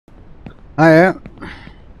Hiya.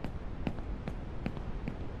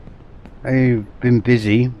 I've been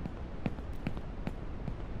busy.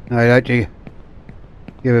 I'd like to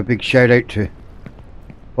give a big shout out to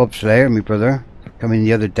Bob Slayer, my brother, for coming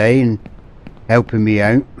the other day and helping me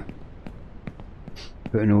out,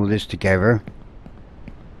 putting all this together.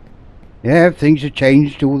 Yeah, things have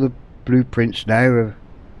changed. All the blueprints now have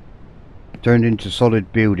turned into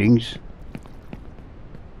solid buildings.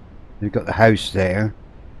 They've got the house there.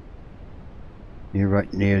 You're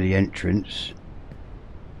right near the entrance.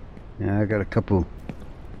 Yeah, I got a couple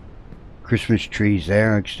Christmas trees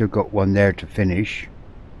there. I've still got one there to finish.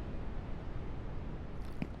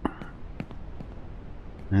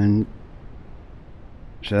 And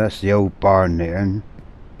so that's the old barn there, and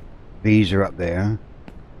these are up there.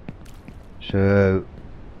 So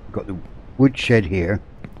got the wood shed here.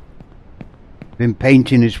 Been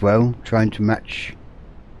painting as well, trying to match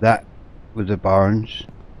that with the barns.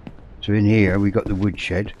 So in here we got the wood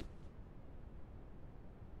shed.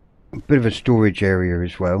 A bit of a storage area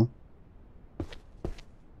as well.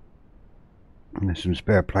 And there's some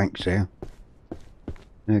spare planks there.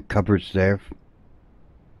 Cupboards there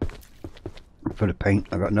for the paint.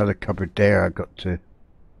 I got another cupboard there I got to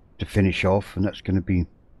finish off, and that's going to be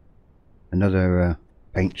another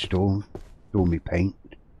paint store. Store me paint.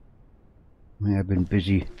 I've been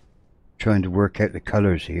busy trying to work out the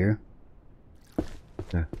colours here.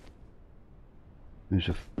 There's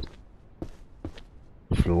a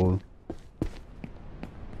floor.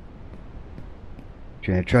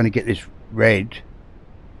 Trying to get this red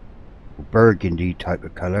or burgundy type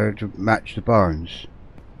of colour to match the barns.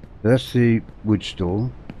 So that's the wood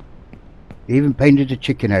stall. They even painted the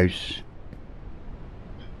chicken house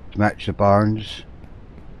to match the barns.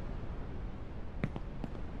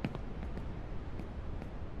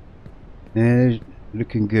 Yeah,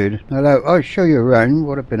 looking good. I'll show you around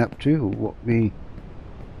what I've been up to, or what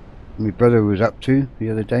my brother was up to the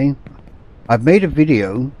other day. I've made a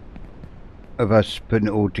video of us putting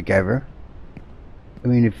it all together. I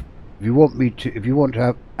mean, if you want me to, if you want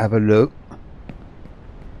to have a look,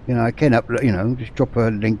 you know, I can upload. You know, just drop a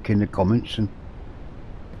link in the comments and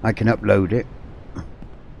I can upload it.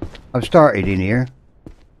 I've started in here.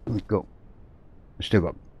 I've still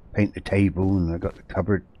got to paint the table, and I got the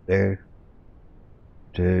cupboard there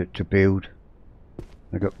to build.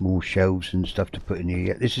 I got more shelves and stuff to put in here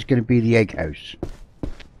yet. This is going to be the egg house.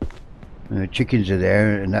 Chickens are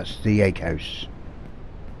there, and that's the egg house.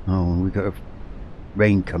 Oh, we got a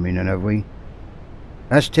rain coming in, have we?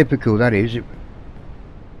 That's typical, that is.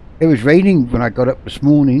 It was raining when I got up this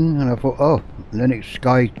morning, and I thought, oh, and then it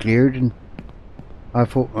sky cleared, and I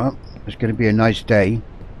thought, well, it's going to be a nice day.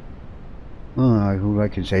 Oh, all I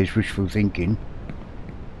can say is wishful thinking.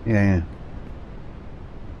 Yeah.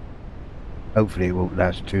 Hopefully it won't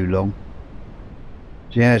last too long.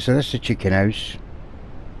 So yeah, so that's the chicken house.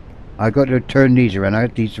 I got to turn these around. I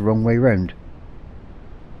had these the wrong way round.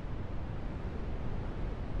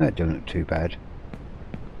 That don't look too bad.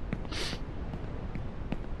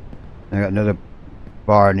 I got another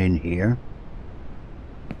barn in here.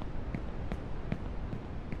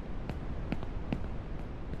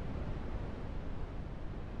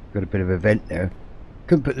 Got a bit of a vent there.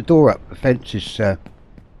 Couldn't put the door up. The fence is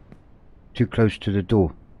too close to the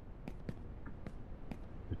door.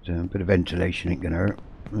 But a bit of ventilation ain't gonna hurt.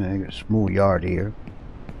 I got a small yard here.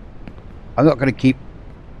 I'm not gonna keep,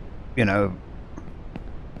 you know,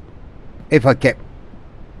 if I kept,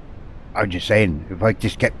 I'm just saying, if I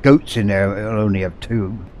just kept goats in there, I'll only have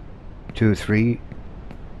two or three.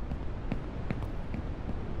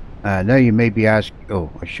 Now you may be asking, oh,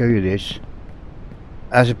 I'll show you this.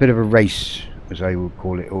 As a bit of a race, as I would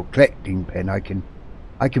call it, or collecting pen, I can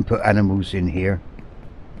put animals in here.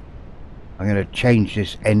 I'm going to change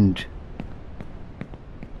this end.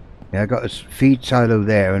 Yeah, I got a feed silo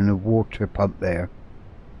there and a water pump there.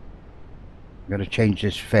 I'm going to change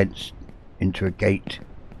this fence into a gate,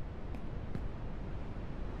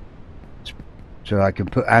 so I can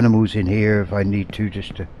put animals in here if I need to,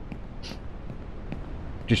 just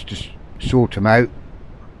to sort them out,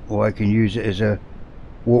 or I can use it as a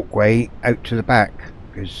walkway out to the back,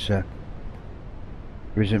 because there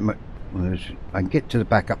isn't much. Well, I can get to the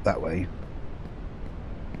back up that way.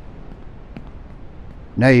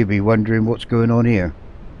 Now you'll be wondering what's going on here.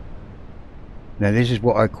 Now this is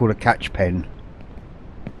what I call a catch pen.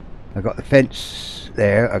 I got the fence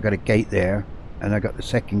there, I got a gate there, and I got the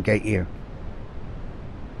second gate here.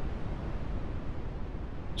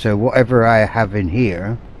 So whatever I have in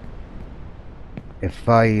here, if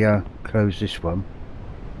I close this one,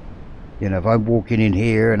 you know, if I'm walking in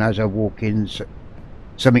here and as I walk in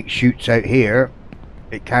something shoots out here,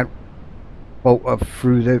 it can't bolt up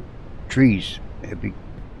through the trees. It'd be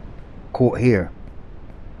caught here.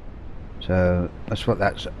 So that's what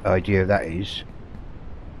that idea of that is.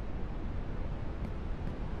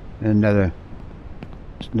 Another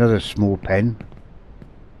small pen.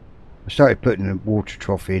 I started putting a water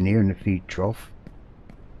trough in here and a feed trough.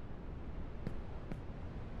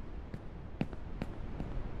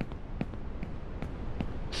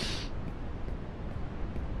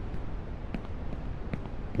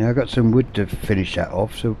 Now I've got some wood to finish that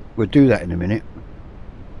off, so we'll do that in a minute.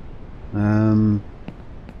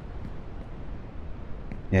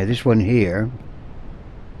 Yeah, this one here.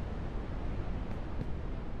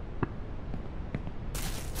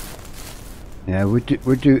 Yeah, we'll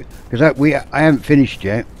do because I haven't finished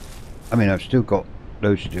yet. I mean, I've still got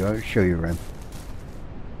loads to do. I'll show you around.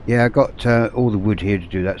 Yeah, I got all the wood here to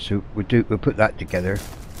do that, so we'll put that together.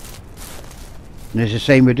 And it's the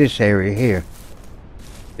same with this area here.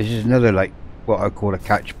 This is another, like, what I call a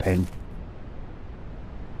catch pen.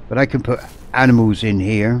 But I can put animals in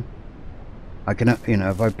here. I can, you know,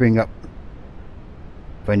 if I bring up,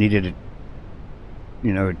 if I needed a,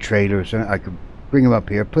 you know, a trailer or something, I could bring them up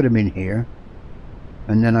here, put them in here,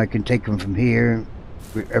 and then I can take them from here,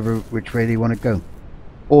 which way they want to go.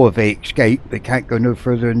 Or if they escape, they can't go no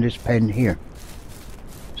further than this pen here.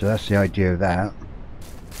 So that's the idea of that.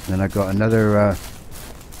 Then I got another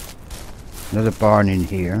barn in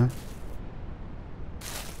here.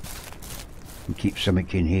 And keep something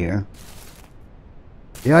in here.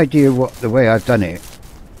 The idea of the way I've done it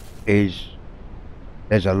is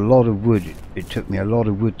there's a lot of wood. It took me a lot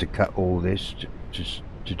of wood to cut all this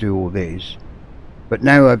to do all this. But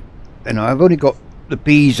now I've only got the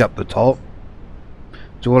bees up the top.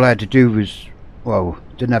 So all I had to do was, well,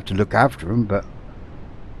 didn't have to look after them, but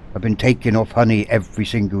I've been taking off honey every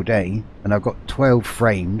single day, and I've got 12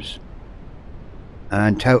 frames,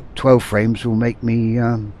 and 12 frames will make me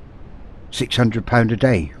 £600 a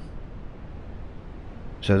day.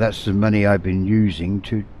 So that's the money I've been using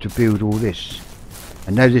to build all this.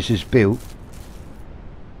 And now this is built,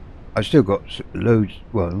 I've still got loads,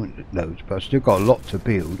 well, loads, but I've still got a lot to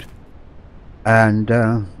build. And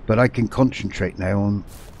but I can concentrate now on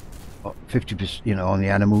 50%, you know, on the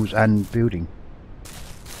animals and building.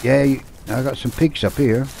 Yeah, I got some pigs up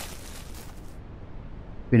here.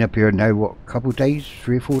 Been up here now, what, a couple of days,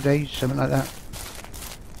 3 or 4 days, something like that.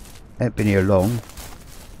 Haven't been here long.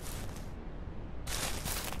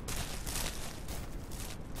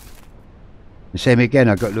 The same again,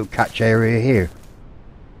 I've got a little catch area here.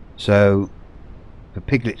 So the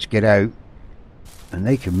piglets get out, and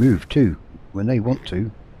they can move too when they want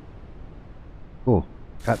to. Oh,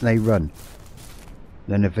 can't they run?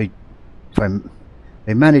 Then if they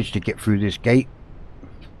manage to get through this gate,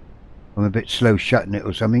 I'm a bit slow shutting it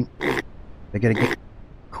or something, they're going to get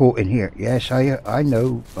caught in here. Yes, I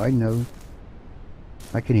know, I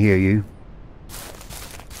can hear you.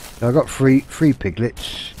 So I got three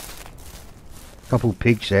piglets, a couple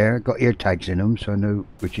pigs there, got ear tags in them so I know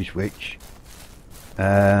which is which.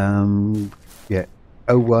 Yeah,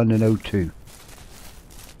 01 and 02.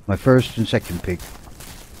 My first and second pig.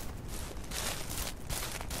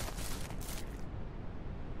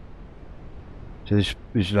 So this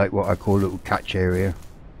is like what I call a little catch area.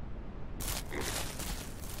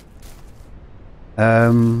 Yeah,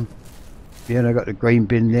 and I got the grain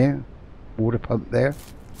bin there, water pump there.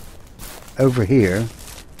 Over here,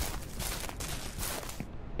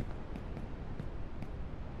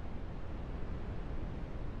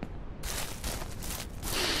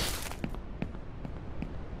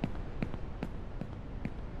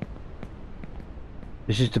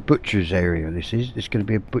 this is the butcher's area. It's going to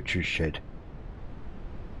be a butcher's shed.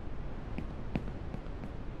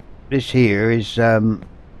 This here is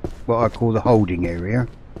what I call the holding area.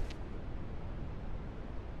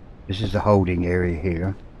 This is the holding area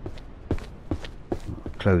here.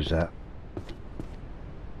 Close that.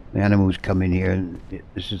 The animals come in here, and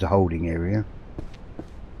this is the holding area.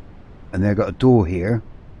 And they've got a door here.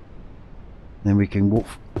 Then we can walk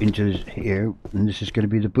into here, and this is going to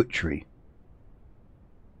be the butchery.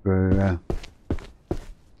 Where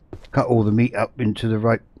cut all the meat up into the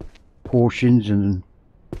right portions, and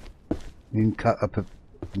you can cut up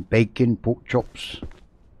bacon, pork chops.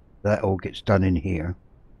 That all gets done in here.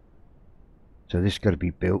 So this got to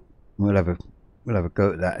be built. We'll have a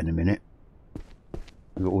go at that in a minute.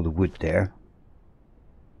 We've got all the wood there.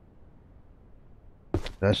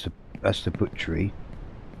 That's the butchery.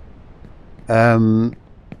 What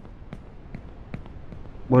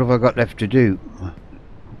have I got left to do?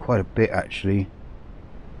 Quite a bit actually.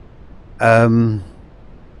 Got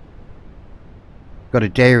a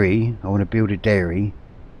dairy. I want to build a dairy.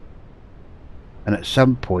 and at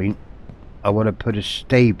some point I want to put a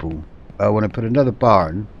stable. I want to put another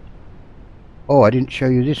barn. Oh, I didn't show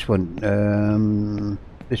you this one.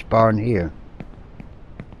 This barn here.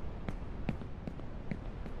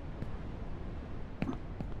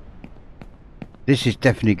 This is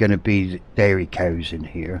definitely going to be dairy cows in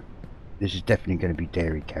here. This is definitely going to be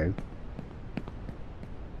dairy cow.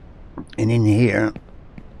 And in here,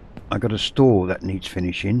 I got a stall that needs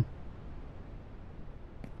finishing.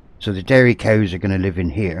 So the dairy cows are going to live in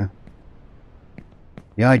here.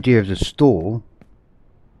 The idea of the stall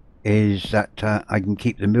is that I can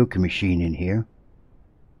keep the milking machine in here,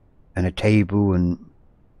 and a table and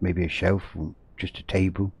maybe a shelf or just a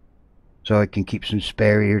table, so I can keep some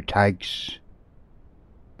spare ear tags.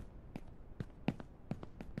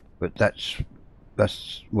 But that's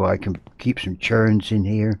well, I can keep some churns in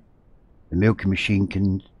here. The milking machine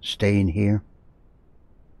can stay in here,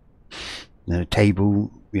 and a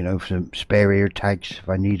table, you know, for some spare ear tags if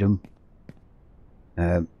I need them.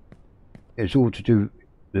 It's all to do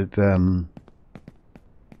with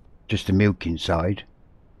just the milking side.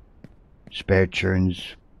 Spare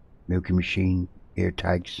churns, milking machine, ear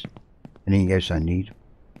tags, anything else I need.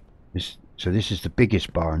 So this is the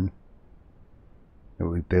biggest barn that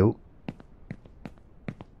we built.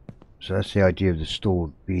 So that's the idea of the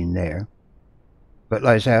store being there. But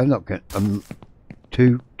like I say, I'm not going.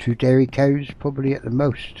 Two dairy cows probably at the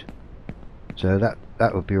most. So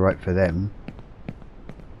that would be right for them.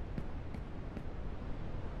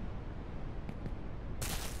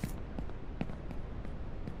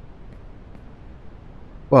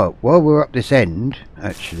 Well, while we're up this end,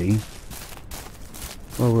 actually,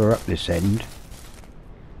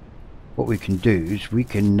 what we can do is we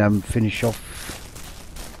can finish off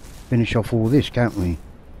all this, can't we?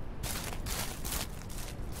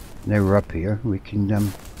 Now we're up here, we can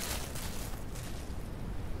and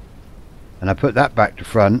I put that back to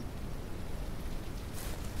front.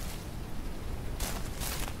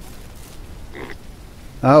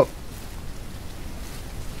 Oh,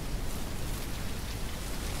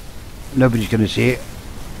 nobody's going to see it,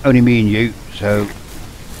 only me and you, so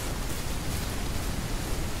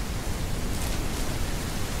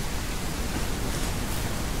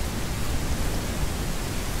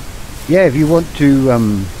yeah, if you want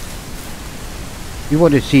to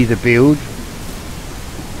see the build,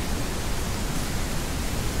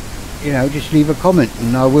 you know, just leave a comment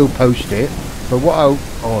and I will post it. But what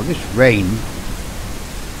oh, this rain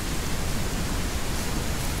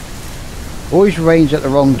always rains at the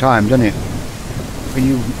wrong time, doesn't it? When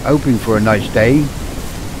you're hoping for a nice day, you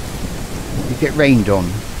get rained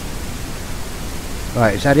on.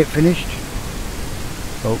 Right, is that it finished?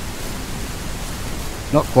 Oh,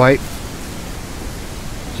 not quite.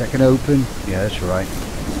 Is that going to open? Yeah, that's right.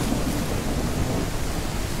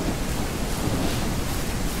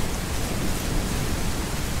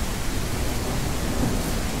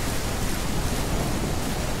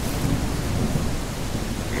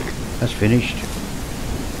 That's finished.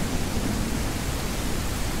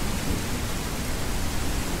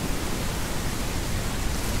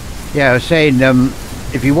 Yeah, I was saying,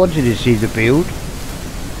 if you wanted to see the build,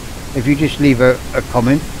 if you just leave a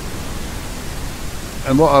comment,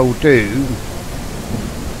 and what I will do...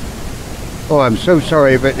 Oh, I'm so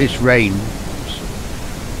sorry about this rain.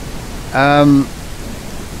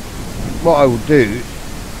 What I will do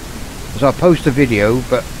is I'll post a video,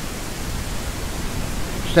 but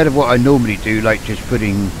instead of what I normally do, like just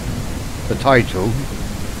putting the title,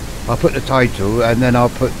 I'll put the title and then I'll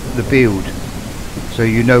put the build, so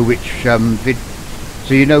you know which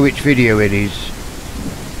video it is.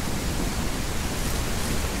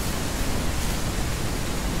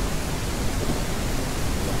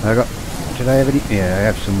 Did I have any? Yeah, I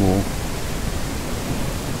have some more.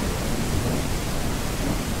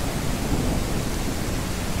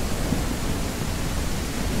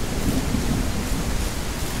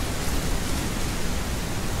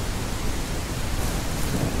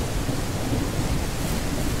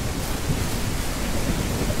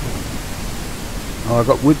 Oh, I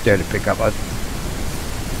got wood there to pick up. I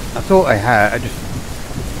thought I had.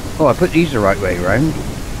 Oh, I put these the right way round.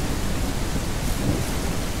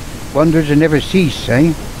 Wonders will never cease,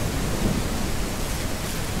 eh?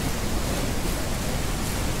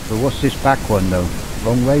 So what's this back one though?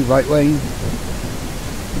 Wrong way, right way?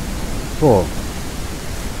 Oh,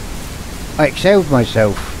 I excelled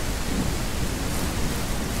myself.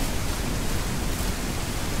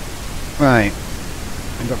 Right,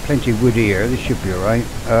 I've got plenty of wood here. This should be alright.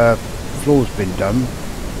 Floor's been done.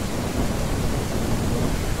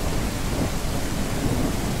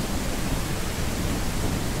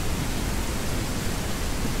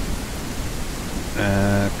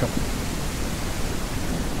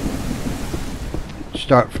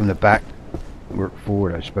 Start from the back, work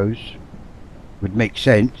forward, I suppose. Would make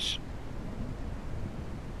sense.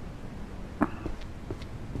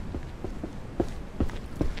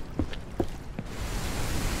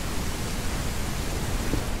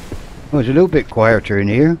 Oh, it's a little bit quieter in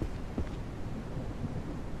here.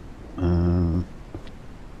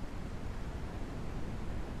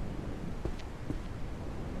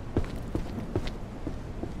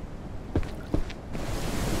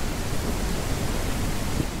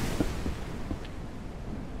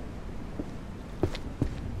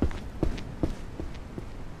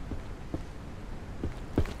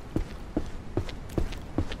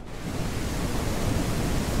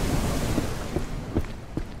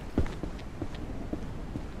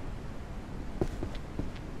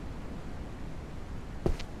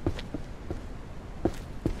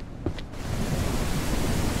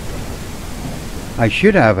 I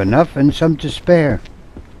should have enough and some to spare.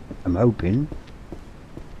 I'm hoping.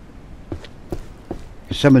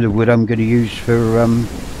 Some of the wood I'm going to use for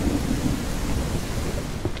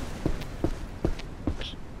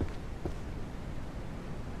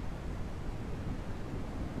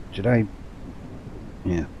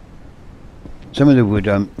yeah. Some of the wood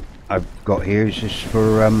I've got here is just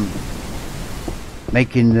for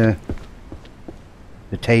making the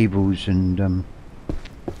tables and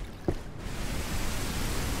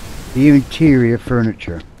the interior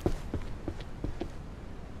furniture.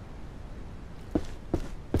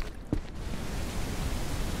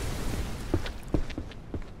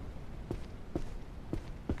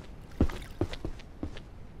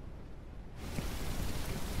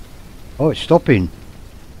 Oh, it's stopping.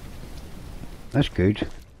 That's good.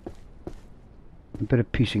 A bit of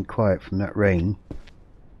peace and quiet from that rain.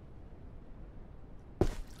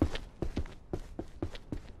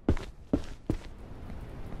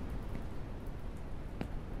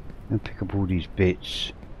 And pick up all these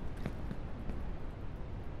bits.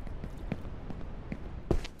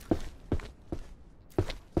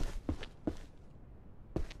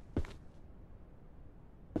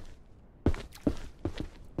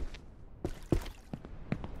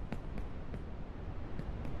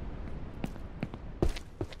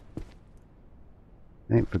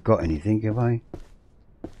 I ain't forgot anything, have I?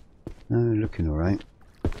 No, looking alright.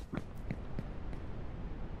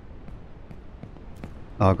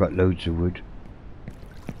 Oh, I've got loads of wood.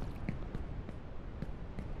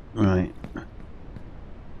 Right. Let's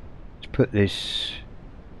put this...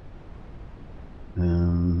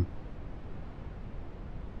 put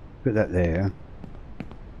that there.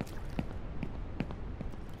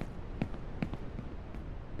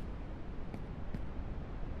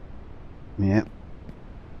 Yeah.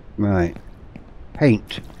 Right.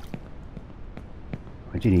 Paint.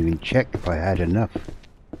 I didn't even check if I had enough.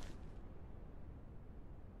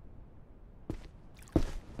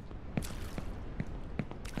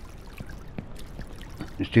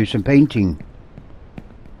 Let's do some painting.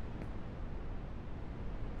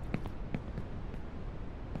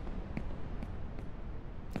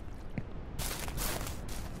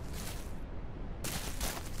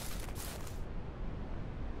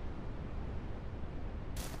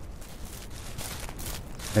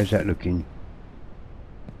 How's that looking?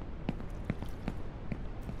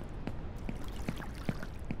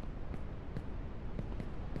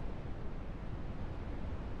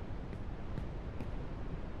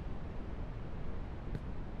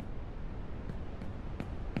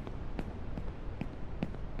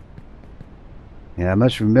 Yeah, I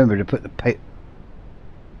must remember to put the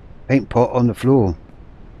paint pot on the floor.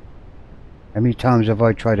 How many times have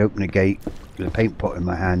I tried to open a gate with a paint pot in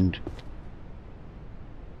my hand?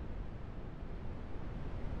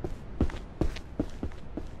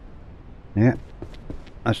 Yeah,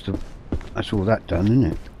 that's all that done, isn't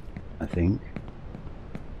it? I think.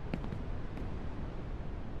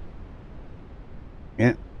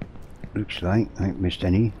 Yeah, looks like I ain't missed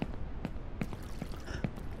any.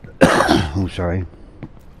 Oh, sorry.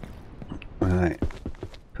 Right,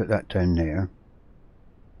 put that down there.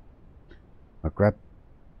 I'll grab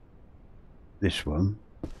this one.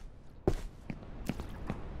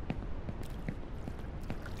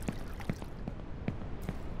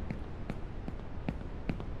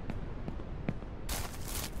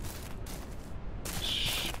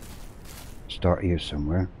 Start here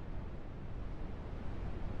somewhere.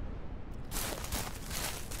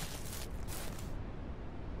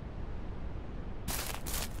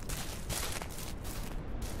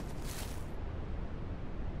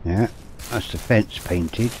 Yeah, that's the fence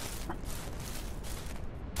painted.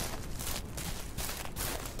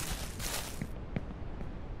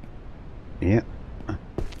 Yeah,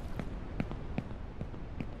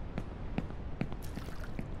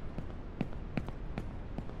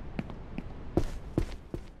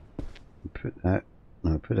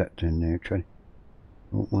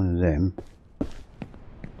 them.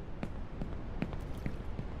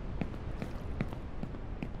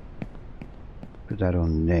 Put that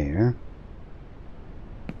on there.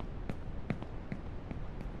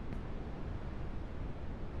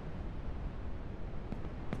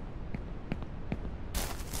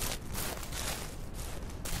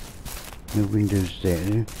 No windows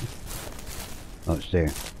there. Oh, it's there.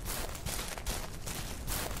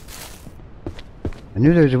 I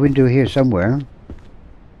knew there was a window here somewhere.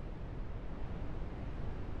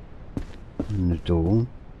 And the door.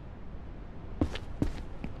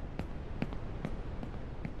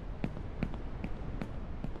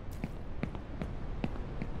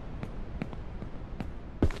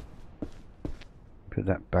 Put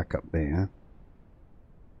that back up there.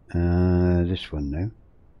 This one now.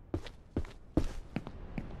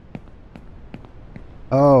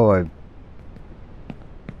 Oh, I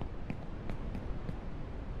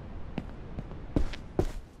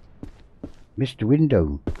missed the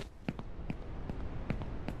window.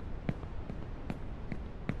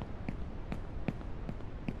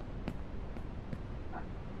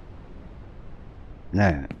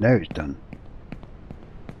 Now it's done.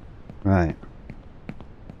 Right.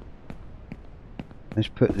 Let's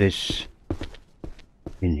put this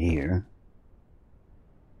in here.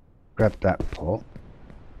 Grab that pot.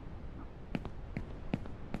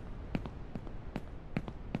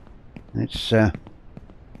 Let's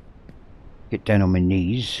get down on my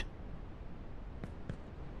knees.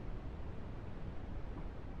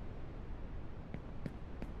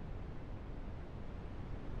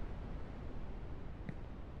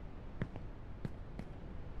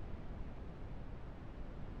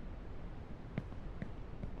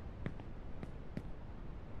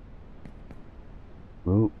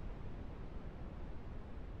 Whoa.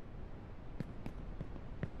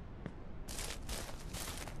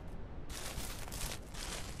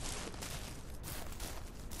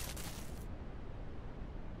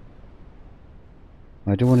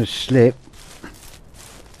 I don't want to slip.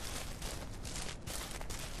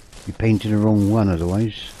 You're painting the wrong one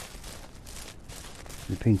otherwise.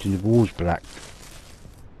 You're painting the walls black.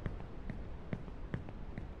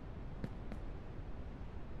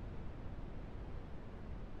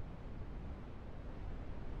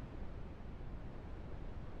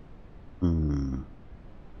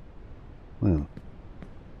 Well.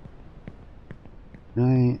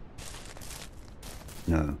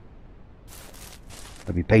 No.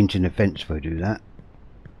 I'll be painting the fence if I do that.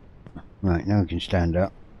 Right, now I can stand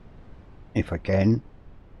up. If I can.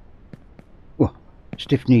 Whoa,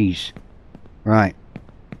 stiff knees. Right.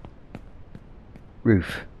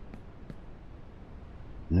 Roof.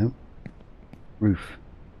 No. Roof.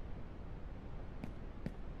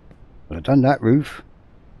 Well, I've done that roof.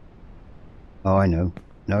 Oh, I know.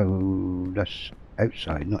 No, that's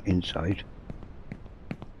outside, not inside.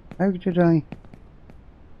 How did I?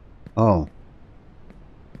 Oh.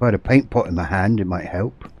 If I had a paint pot in my hand, it might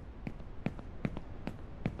help.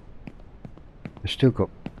 I've still got...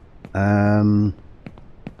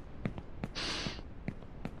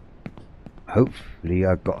 hopefully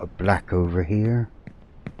I've got a black over here.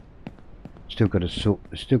 Still got still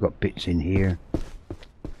got bits in here.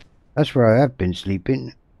 That's where I have been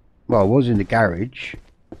sleeping. Well, I was in the garage.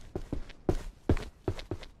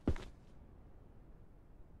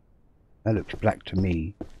 That looks black to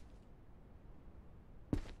me.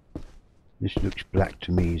 This looks black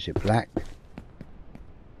to me. Is it black?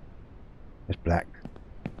 That's black.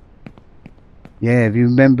 Yeah, if you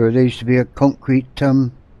remember, there used to be a concrete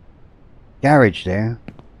garage there.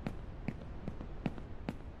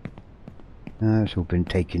 It's all been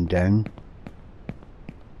taken down.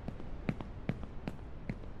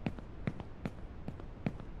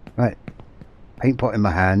 Right, paint pot in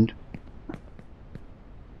my hand.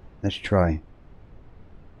 Let's try.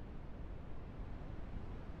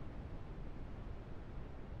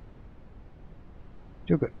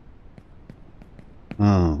 Still good.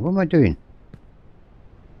 Oh, what am I doing?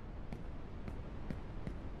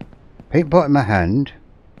 Paint pot in my hand.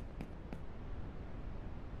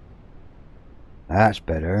 That's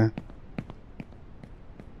better.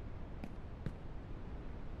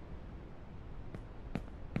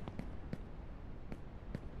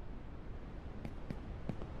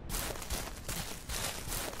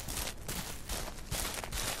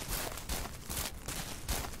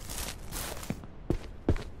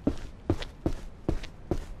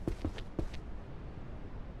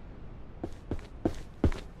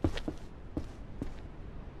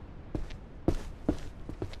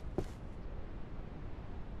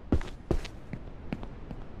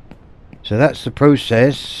 So that's the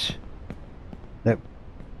process that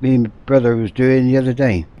me and my brother was doing the other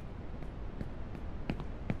day.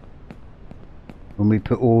 when we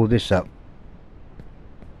put all this up.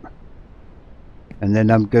 And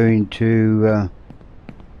then I'm going to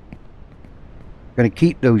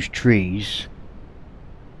keep those trees.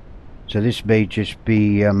 So this may just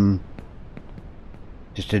be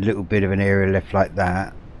just a little bit of an area left like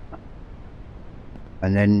that.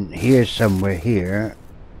 And then here somewhere here,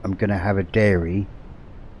 I'm going to have a dairy.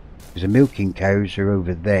 Because the milking cows are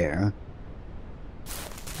over there.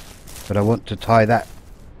 But I want to tie that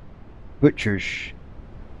butcher's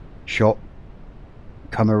shop,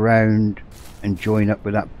 come around and join up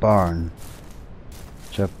with that barn.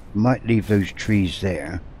 So I might leave those trees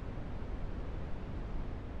there.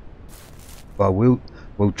 Well,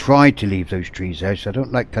 we'll try to leave those trees there. So I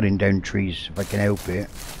don't like cutting down trees if I can help it.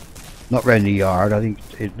 Not around the yard. I think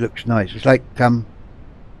it looks nice. It's like oh,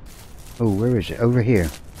 where is it? Over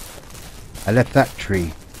here. I left that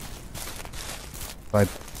tree. If I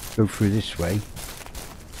go through this way.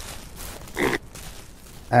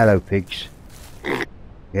 Hello, pigs.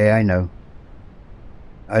 Yeah, I know.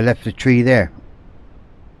 I left the tree there.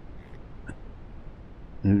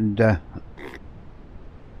 And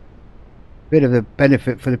bit of a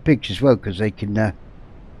benefit for the pigs as well, because they can have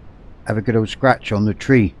a good old scratch on the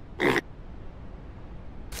tree.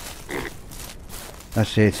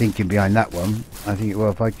 That's the thinking behind that one. I think,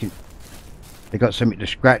 well, if I can, they got something to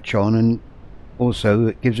scratch on, and also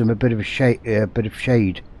it gives them a bit of shade.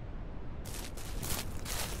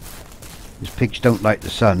 Because pigs don't like the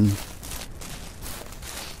sun.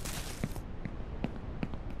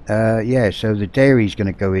 Yeah, so the dairy's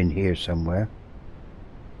going to go in here somewhere.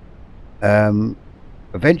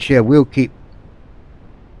 Eventually I will keep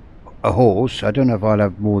a horse. I don't know if I'll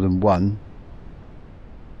have more than one.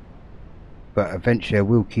 But eventually I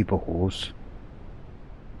will keep a horse.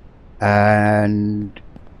 And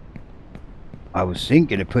I was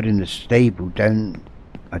thinking of putting the stable down.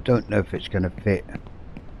 I don't know if it's going to fit.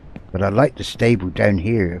 But I'd like the stable down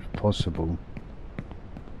here if possible.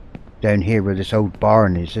 Down here where this old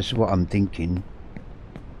barn is. This is what I'm thinking.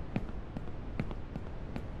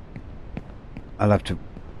 I'll have to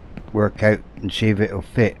work out and see if it'll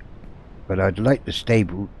fit. But I'd like the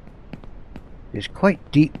stable. It's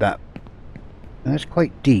quite deep, that's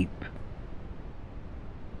quite deep.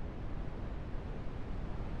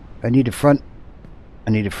 I need a front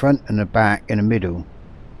and a back and a middle.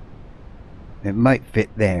 It might fit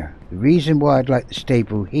there. The reason why I'd like the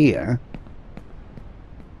stable here,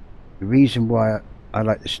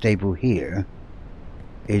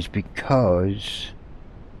 is because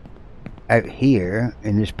out here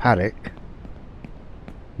in this paddock,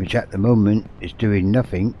 which at the moment is doing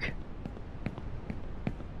nothing,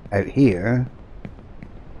 out here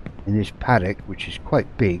in this paddock, which is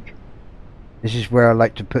quite big, this is where I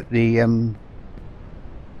like to put the I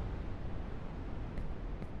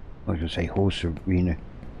was going to say horse arena,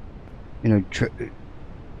 you know,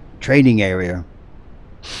 training area.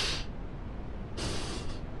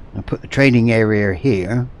 I put the training area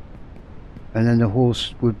here, and then the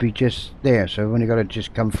horse would be just there, so I've only got to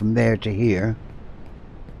just come from there to here.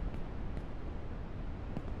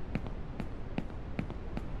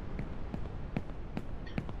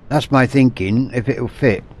 That's my thinking, if it'll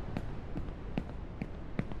fit.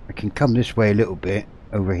 I can come this way a little bit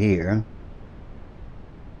over here,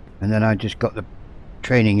 and then I just got the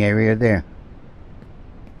training area there.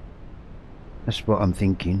 That's what I'm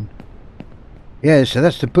thinking. Yeah, so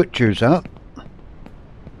that's the butcher's up.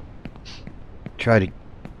 Try to,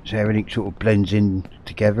 so everything sort of blends in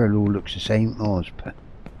together and all looks the same. Oh, it's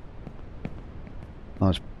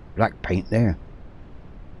black paint there.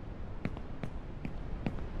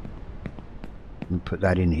 And put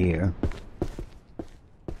that in here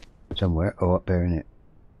somewhere. Oh, up there, in it.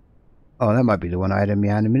 Oh, that might be the one I had in my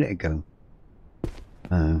hand a minute ago.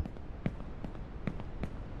 Oh.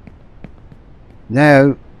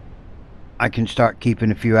 Now I can start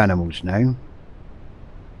keeping a few animals now.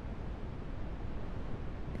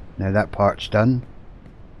 Now that part's done.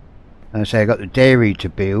 And I say I got the dairy to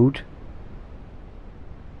build.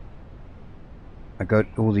 I got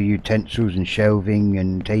all the utensils and shelving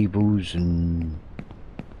and tables and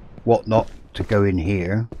whatnot to go in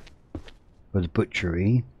here for the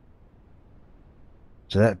butchery.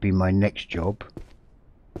 So that'd be my next job.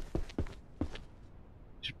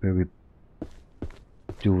 Just where we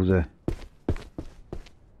do all the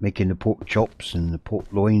making the pork chops and the pork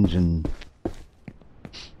loins and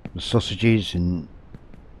the sausages, and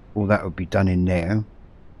all that would be done in there.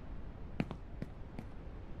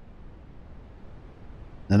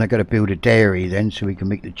 Then I got to build a dairy then, so we can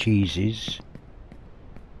make the cheeses,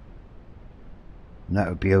 and that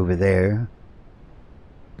would be over there.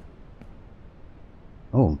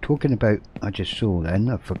 Oh, talking about, I just saw then,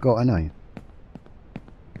 I've forgotten I.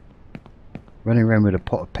 Running around with a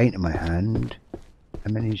pot of paint in my hand.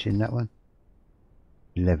 How many's in that one?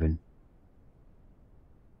 11.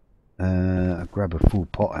 I'll grab a full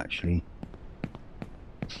pot actually.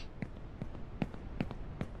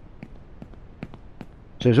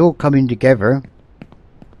 So it's all coming together.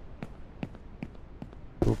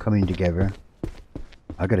 All coming together.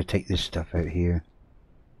 I gotta take this stuff out here.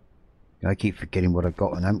 I keep forgetting what I've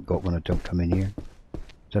got and I haven't got when I don't come in here.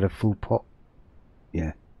 Is that a full pot?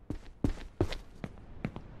 Yeah.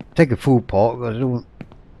 Take a full pot because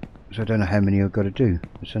I don't know how many I've got to do.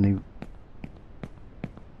 It's only...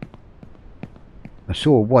 I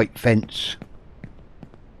saw a white fence.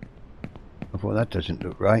 I thought that doesn't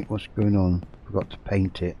look right. What's going on? Forgot to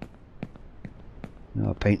paint it. No,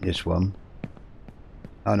 I'll paint this one.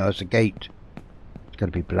 Oh no, it's a gate. It's got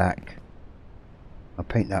to be black. I'll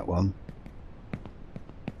paint that one.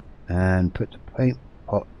 And put the paint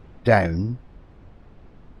pot down.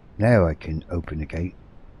 Now I can open the gate.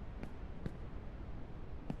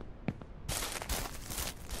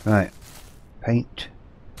 Right. Paint.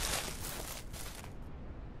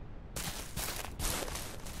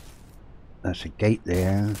 That's a gate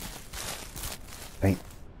there. Paint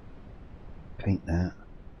that.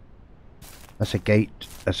 That's a gate.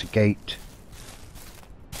 That's a gate.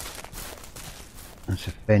 That's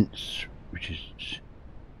a fence, which is...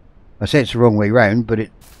 I say it's the wrong way round, but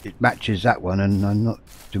it matches that one, and I'm not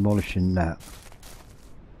demolishing that.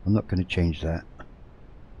 I'm not going to change that.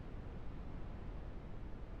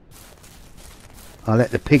 I'll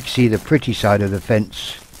let the pig see the pretty side of the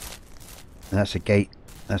fence. And that's a gate.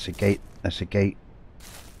 That's a gate. That's a gate.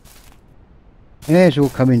 Yeah, it's all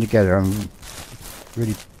coming together. I'm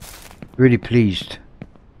really pleased.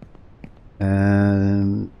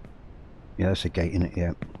 Yeah, that's a gate in it.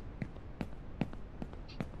 Yeah.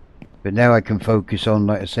 But now I can focus on,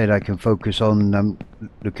 like I said, I can focus on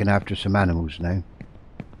looking after some animals now.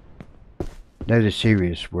 Now the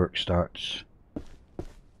serious work starts.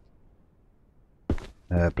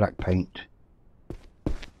 Black paint.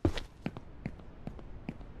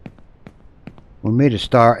 We made a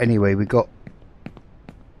start anyway. We got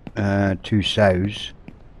 2 sows.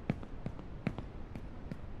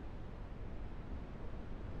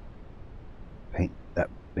 Paint that.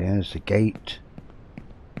 There's the gate.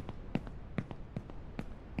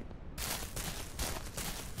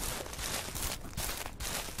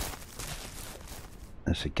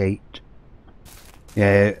 That's a gate.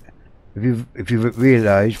 Yeah, if you've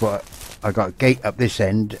realised what I got a gate up this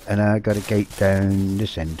end and I got a gate down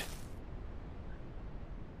this end.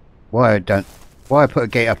 Why I put a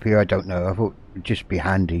gate up here I don't know. I thought it'd just be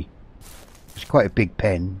handy. It's quite a big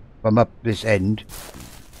pen. If I'm up this end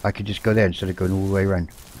I could just go there instead of going all the way around.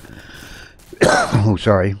 Oh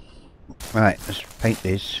sorry. Right, let's paint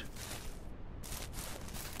this.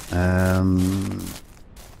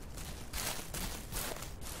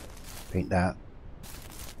 Paint that.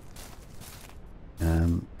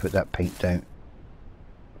 Put that paint down.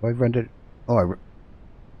 Have I rendered? Oh,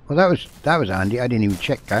 well, that was handy. I didn't even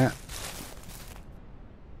check that.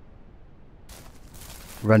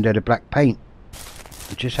 Run out of black paint.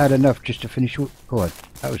 I just had enough just to finish. God,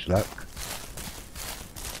 that was luck.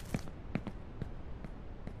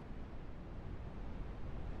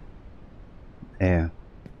 Yeah.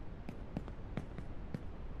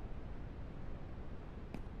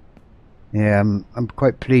 Yeah, I'm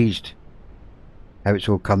quite pleased how it's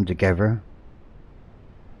all come together.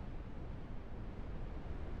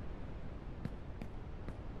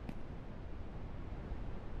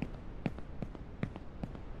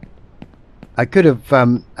 I could have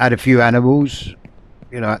had a few animals,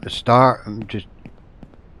 you know, at the start and just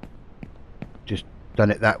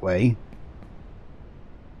done it that way.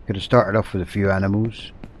 Could have started off with a few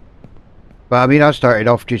animals. But I mean, I started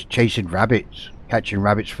off just chasing rabbits, catching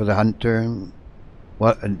rabbits for the hunter, and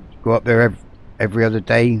go up there every other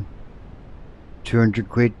day. 200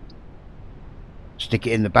 quid. Stick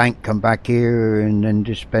it in the bank, come back here, and then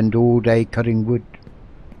just spend all day cutting wood.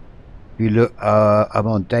 If you look, I'm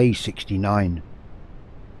on day 69,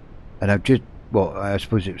 and I've just, well, I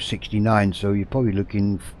suppose it was 69, so you're probably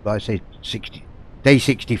looking, like I say, 60. Day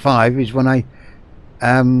 65 is when I,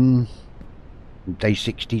 day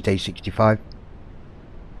 60, day 65,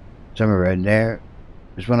 somewhere around there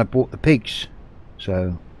is when I bought the pigs.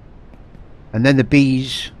 So, and then the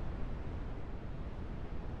bees.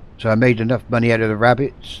 So I made enough money out of the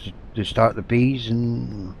rabbits to start the bees,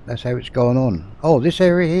 and that's how it's gone on. Oh, this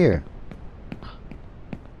area here.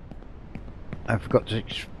 I forgot to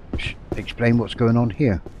explain what's going on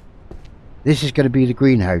here. This is going to be the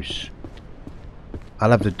greenhouse. I'll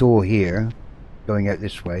have the door here going out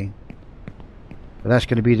this way, but that's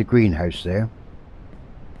going to be the greenhouse there,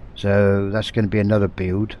 so that's going to be another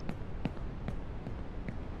build.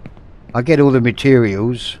 I'll get all the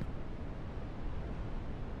materials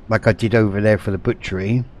like I did over there for the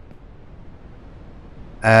butchery,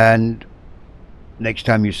 and next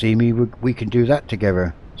time you see me we can do that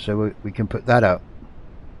together, so we can put that up.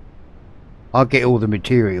 I'll get all the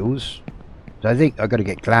materials. So I think I've got to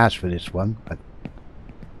get glass for this one.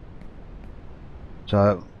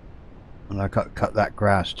 So, and I cut that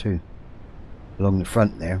grass too along the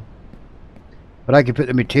front there. But I can put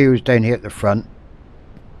the materials down here at the front,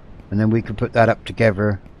 and then we can put that up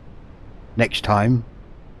together next time.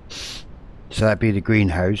 So that'd be the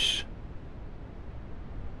greenhouse.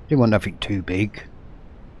 Didn't want nothing too big.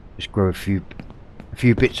 Just grow a few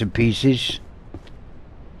bits and pieces.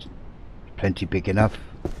 Plenty big enough.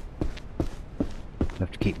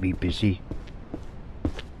 Enough to keep me busy.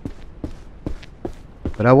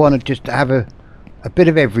 But I wanted just to have a bit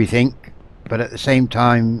of everything, but at the same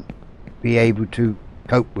time be able to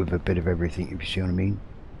cope with a bit of everything, if you see what I mean.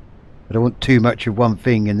 I don't want too much of one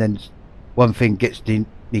thing and then one thing gets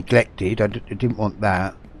neglected. I didn't want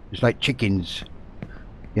that. It's like chickens.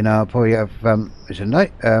 You know, I'll probably have it's a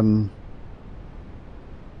night. I'll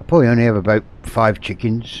probably only have about 5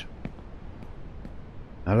 chickens.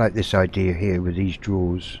 I like this idea here with these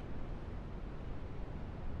drawers.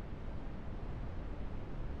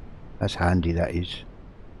 That's handy, that is.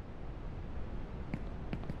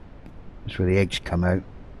 That's where the eggs come out.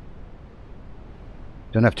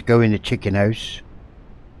 Don't have to go in the chicken house.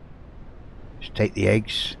 Just take the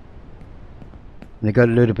eggs. And they got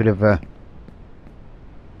a little bit of a...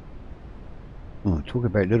 Oh, talk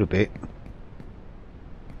about a little bit.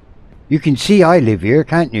 You can see I live here,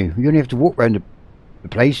 can't you? You only have to walk around the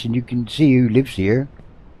place and you can see who lives here.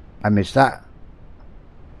 I miss that.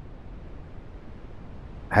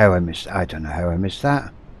 I don't know how I missed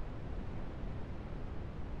that.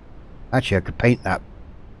 Actually, I could paint that.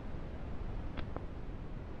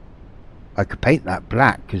 I could paint that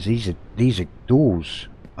black because these are doors.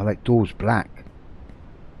 I like doors black.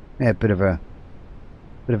 Yeah, a bit of a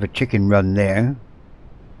chicken run there.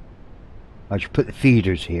 I should put the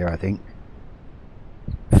feeders here, I think.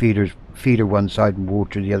 Feeder one side and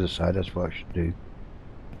water the other side. That's what I should do.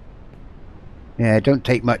 Yeah, it don't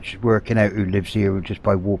take much working out who lives here just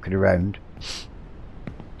by walking around.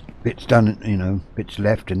 Bits done, you know, bits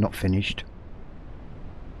left and not finished.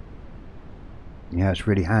 Yeah, it's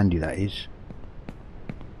really handy, that is.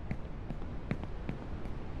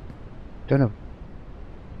 Don't know.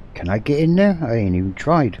 Can I get in there? I ain't even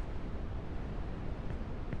tried.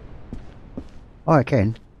 Oh, I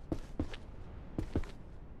can.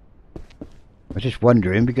 I was just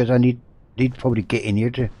wondering because I need probably get in here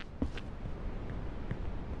to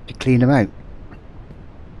clean them out.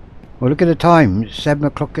 Well, look at the time. It's 7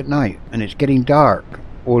 o'clock at night and it's getting dark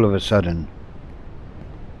all of a sudden.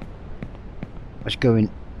 Let's go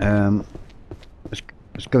in. Let's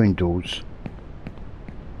go indoors.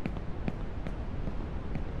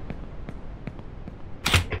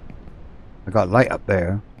 I got a light up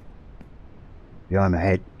there behind my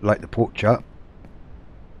head, light the porch up.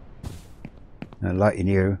 And a light in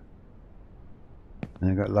here,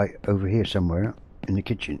 and I got a light over here somewhere in the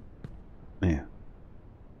kitchen. Yeah,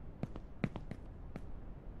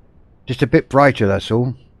 just a bit brighter, that's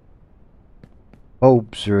all.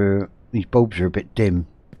 These bulbs are a bit dim,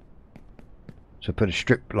 so I put a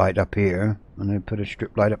strip light up here and I put a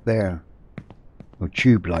strip light up there, or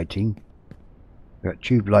tube lighting. Got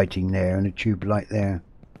tube lighting there and a tube light there.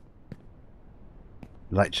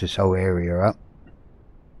 Lights this whole area up.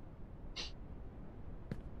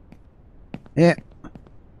 Yeah,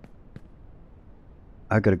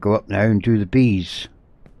 I gotta go up now and do the bees.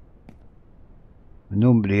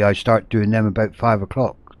 Normally I start doing them about 5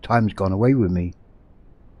 o'clock. Time's gone away with me.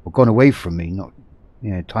 Or gone away from me, not...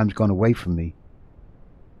 Yeah, time's gone away from me.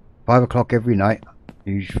 5 o'clock every night.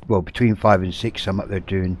 Well, between 5 and 6 I'm up there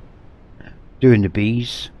doing the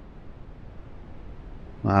bees.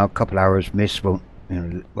 Well, a couple hours miss won't... You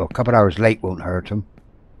know, well, a couple hours late won't hurt them.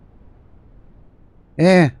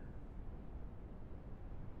 Yeah.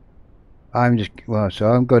 So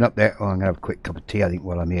I'm going up there. Oh, I'm going to have a quick cup of tea, I think,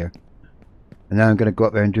 while I'm here. And then I'm going to go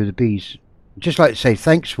up there and do the bees. I'd just like to say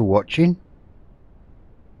thanks for watching.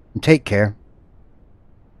 And take care.